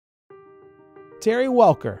Terry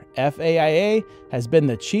Welker, FAIA, has been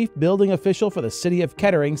the chief building official for the city of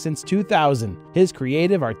Kettering since 2000. His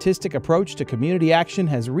creative, artistic approach to community action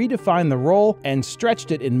has redefined the role and stretched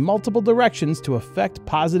it in multiple directions to effect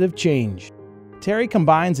positive change. Terry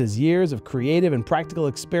combines his years of creative and practical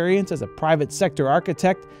experience as a private sector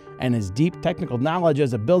architect and his deep technical knowledge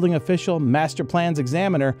as a building official, master plans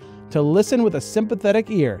examiner to listen with a sympathetic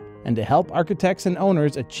ear and to help architects and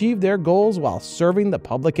owners achieve their goals while serving the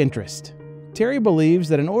public interest. Terry believes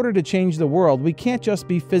that in order to change the world, we can't just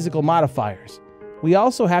be physical modifiers. We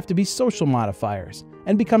also have to be social modifiers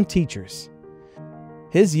and become teachers.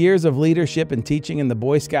 His years of leadership and teaching in the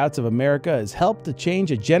Boy Scouts of America has helped to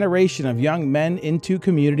change a generation of young men into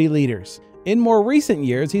community leaders. In more recent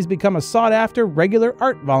years, he's become a sought-after regular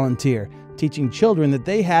art volunteer, teaching children that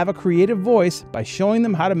they have a creative voice by showing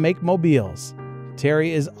them how to make mobiles.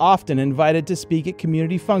 Terry is often invited to speak at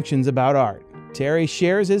community functions about art. Terry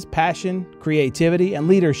shares his passion, creativity, and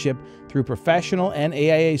leadership through professional and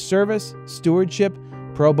AIA service, stewardship,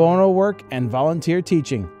 pro bono work, and volunteer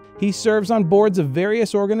teaching. He serves on boards of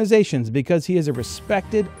various organizations because he is a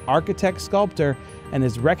respected architect-sculptor and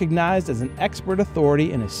is recognized as an expert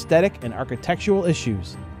authority in aesthetic and architectural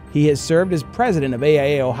issues. He has served as president of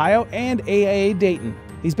AIA Ohio and AIA Dayton.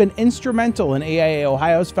 He's been instrumental in AIA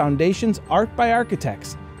Ohio's foundation's Art by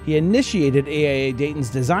Architects. He initiated AIA Dayton's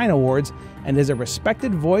Design Awards and is a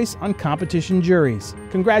respected voice on competition juries.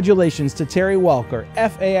 Congratulations to Terry Welker,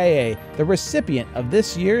 FAIA, the recipient of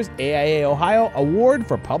this year's AIA Ohio Award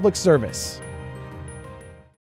for Public Service.